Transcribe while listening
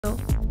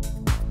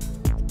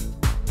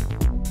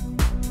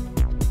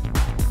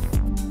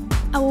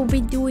I will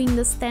be doing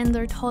the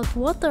standard hot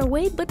water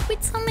way, but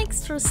with some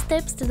extra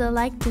steps that I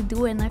like to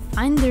do, and I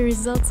find the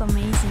results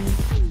amazing.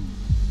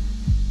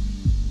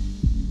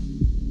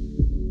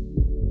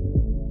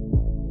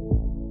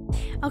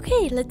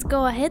 Okay, let's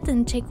go ahead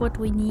and check what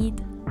we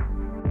need.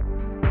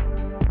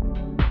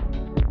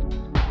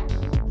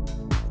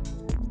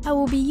 I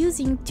will be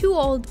using 2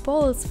 old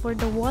bowls for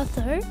the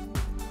water,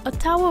 a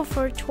towel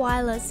for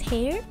Twyla's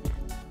hair.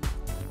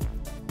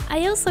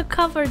 I also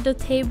covered the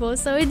table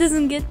so it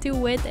doesn't get too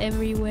wet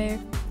everywhere.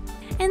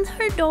 And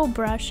her doll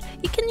brush,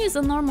 you can use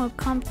a normal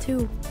comb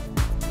too.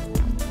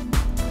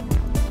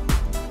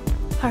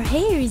 Her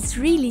hair is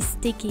really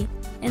sticky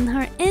and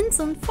her ends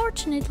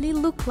unfortunately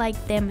look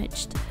like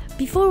damaged.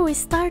 Before we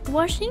start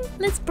washing,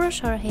 let's brush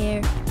her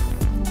hair.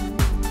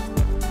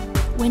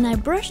 When I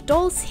brush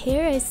doll's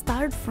hair, I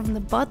start from the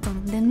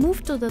bottom, then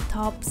move to the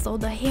top so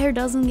the hair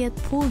doesn't get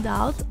pulled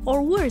out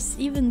or worse,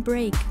 even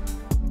break.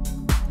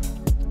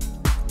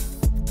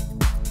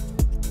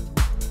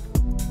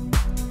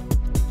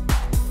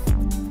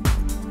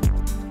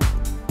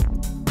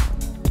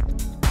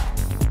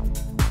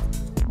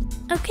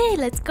 Okay,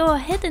 let's go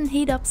ahead and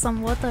heat up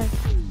some water.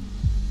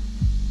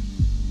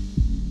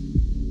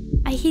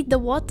 I heat the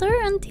water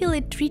until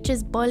it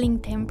reaches boiling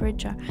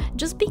temperature.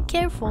 Just be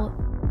careful.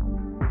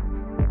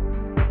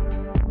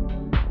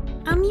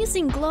 I'm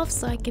using gloves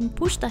so I can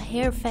push the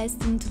hair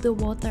fast into the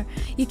water.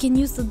 You can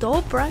use the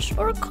doll brush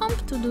or a comb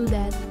to do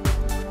that.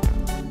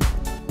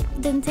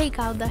 Then take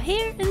out the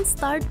hair and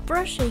start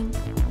brushing.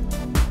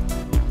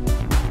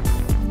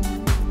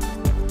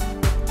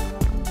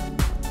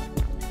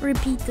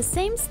 Repeat the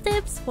same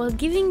steps while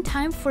giving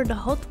time for the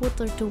hot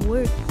water to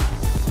work.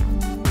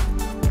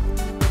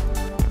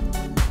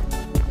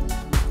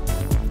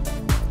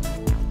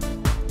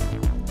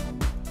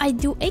 I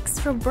do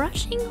extra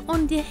brushing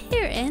on the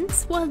hair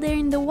ends while they're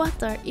in the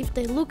water if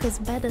they look as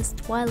bad as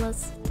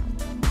Twyla's.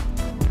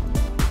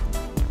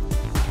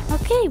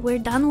 Okay, we're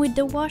done with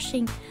the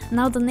washing.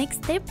 Now the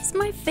next step is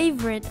my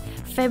favorite,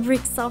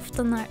 fabric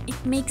softener.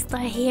 It makes the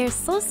hair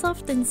so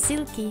soft and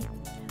silky.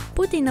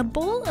 Put in a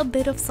bowl a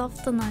bit of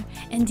softener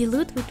and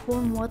dilute with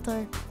warm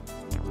water.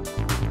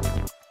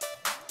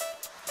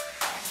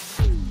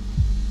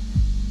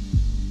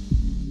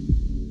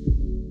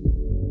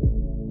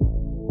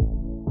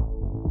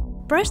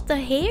 Brush the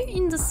hair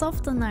in the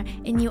softener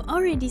and you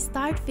already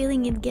start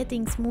feeling it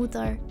getting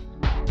smoother.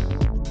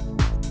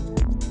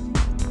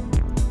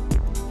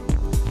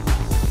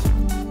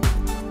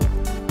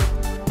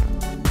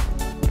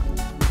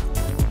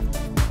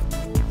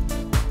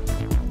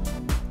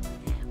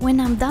 When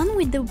I'm done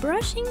with the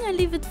brushing, I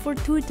leave it for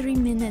 2-3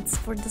 minutes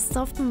for the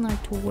softener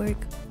to work.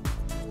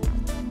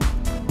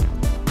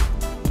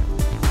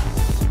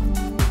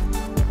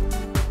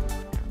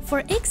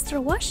 For extra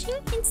washing,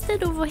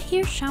 instead of a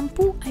hair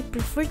shampoo, I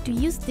prefer to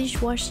use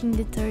dishwashing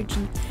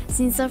detergent,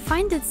 since I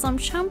find that some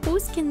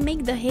shampoos can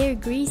make the hair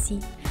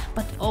greasy.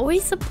 But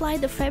always apply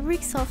the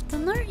fabric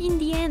softener in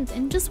the end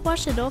and just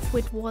wash it off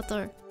with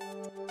water.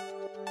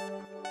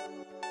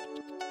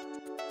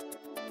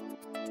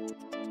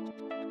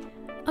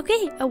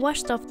 Okay, I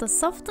washed off the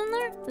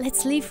softener,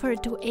 let's leave her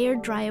to air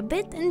dry a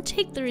bit and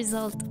check the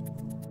result.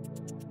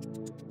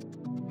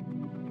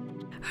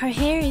 Her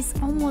hair is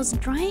almost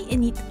dry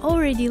and it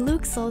already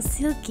looks so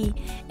silky,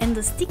 and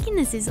the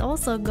stickiness is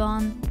also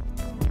gone.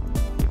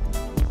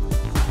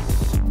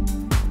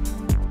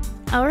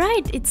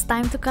 Alright, it's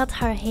time to cut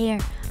her hair.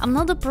 I'm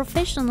not a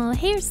professional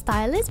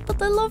hairstylist, but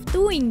I love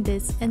doing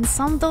this, and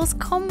some dolls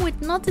come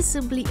with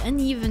noticeably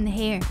uneven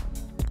hair.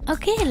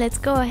 Okay, let's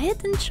go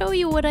ahead and show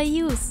you what I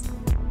use.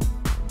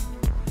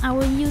 I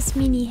will use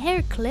mini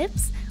hair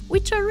clips,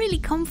 which are really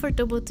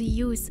comfortable to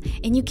use,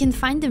 and you can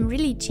find them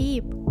really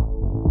cheap.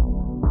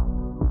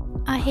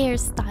 A hair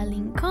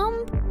styling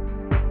comb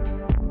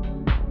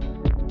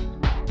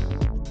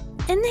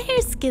and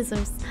hair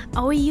scissors.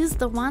 I will use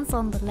the ones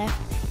on the left.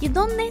 You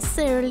don't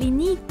necessarily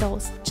need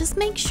those, just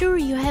make sure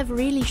you have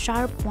really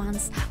sharp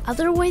ones,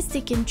 otherwise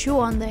they can chew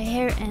on the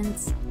hair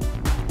ends.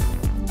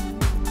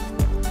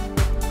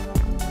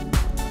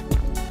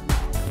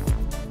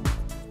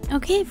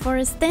 Okay, for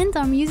a stand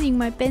I'm using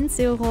my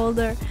pencil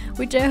holder,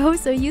 which I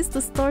also use to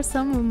store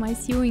some of my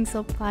sewing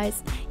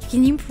supplies. You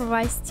can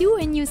improvise too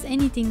and use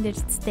anything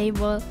that's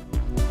stable.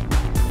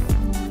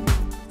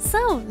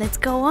 So, let's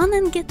go on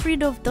and get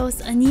rid of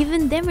those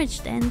uneven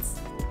damaged ends.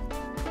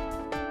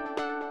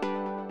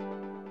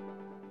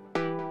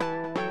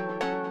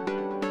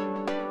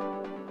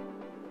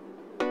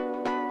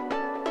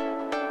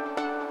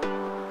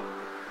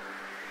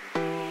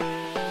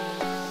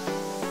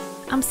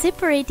 I'm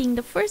separating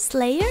the first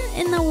layer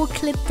and I will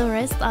clip the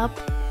rest up.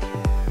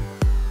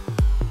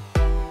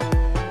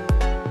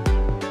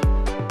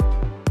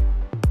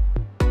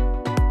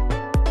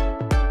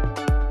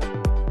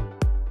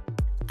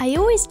 I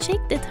always check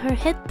that her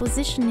head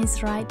position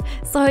is right,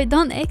 so I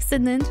don't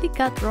accidentally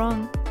cut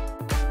wrong.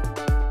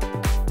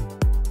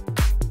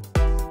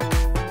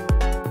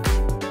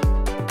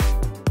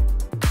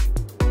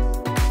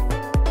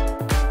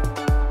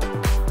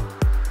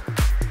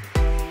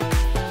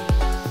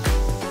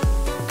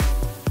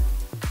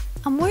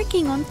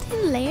 working on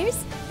thin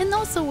layers and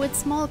also with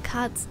small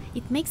cuts.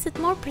 It makes it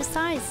more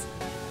precise.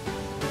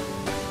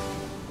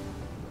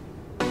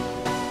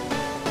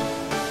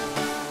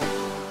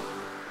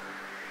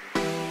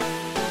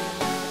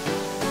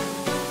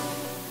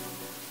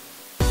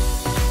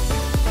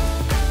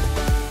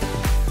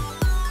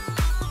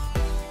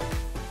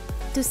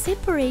 To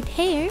separate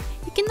hair,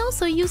 you can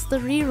also use the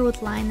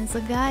reroute line as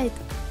a guide.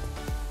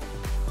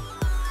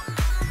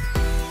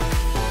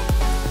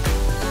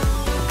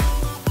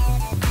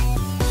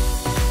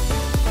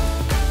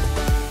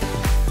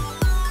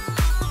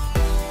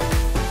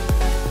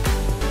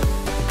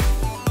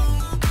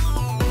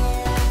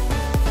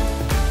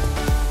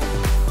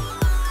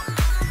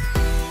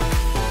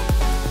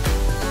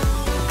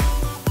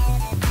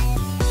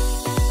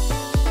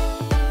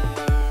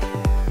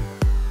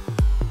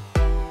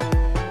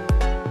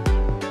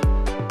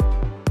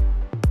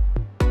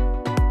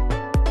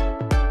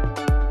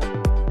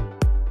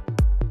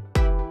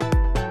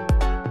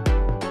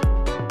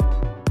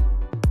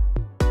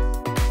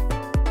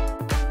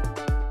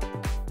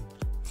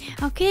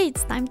 Okay,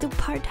 it's time to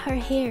part her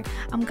hair.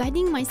 I'm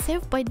guiding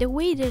myself by the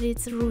way that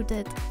it's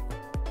rooted.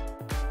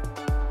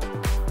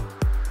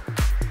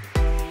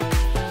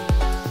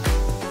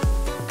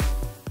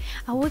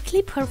 I will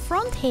clip her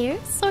front hair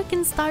so I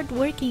can start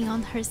working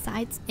on her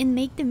sides and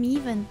make them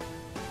even.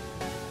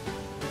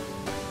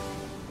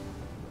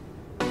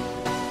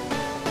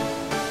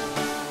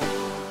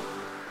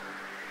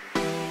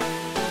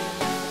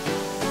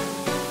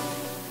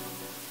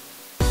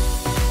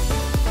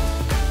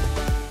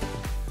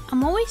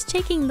 I'm always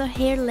checking the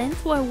hair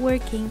length while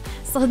working,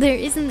 so there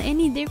isn't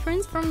any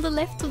difference from the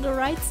left to the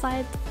right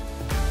side.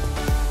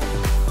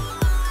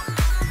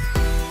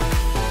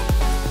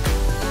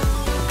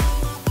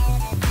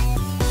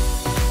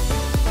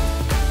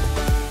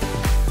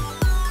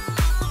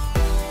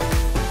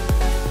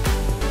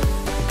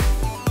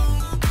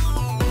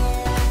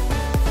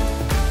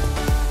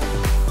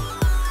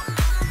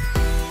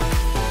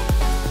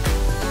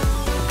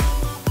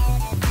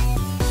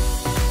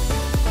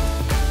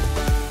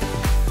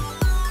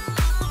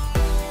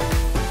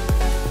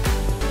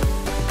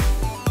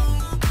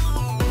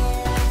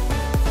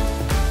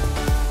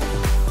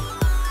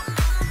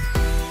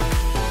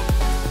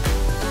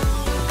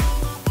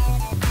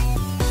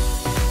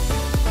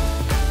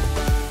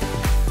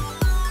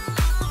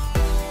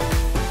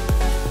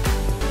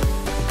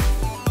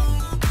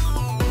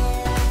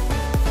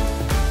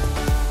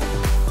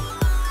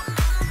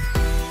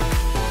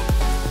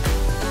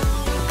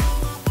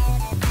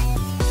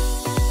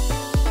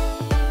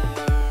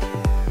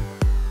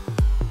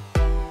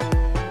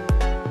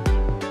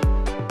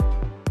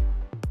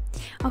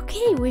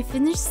 Okay, we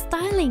finished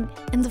styling,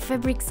 and the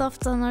fabric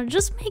softener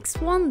just makes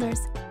wonders.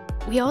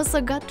 We also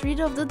got rid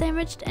of the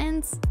damaged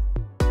ends.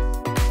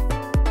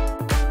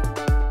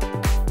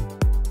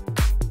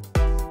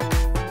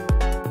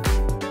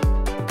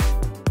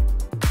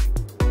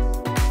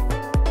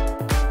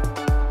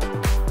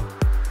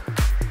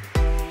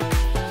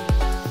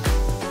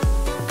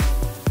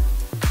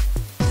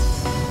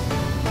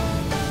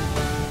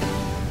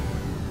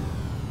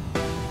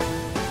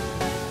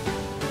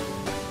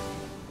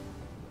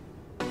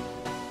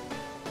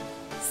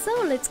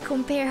 So let's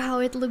compare how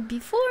it looked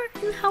before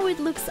and how it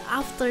looks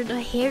after the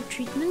hair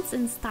treatments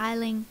and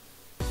styling.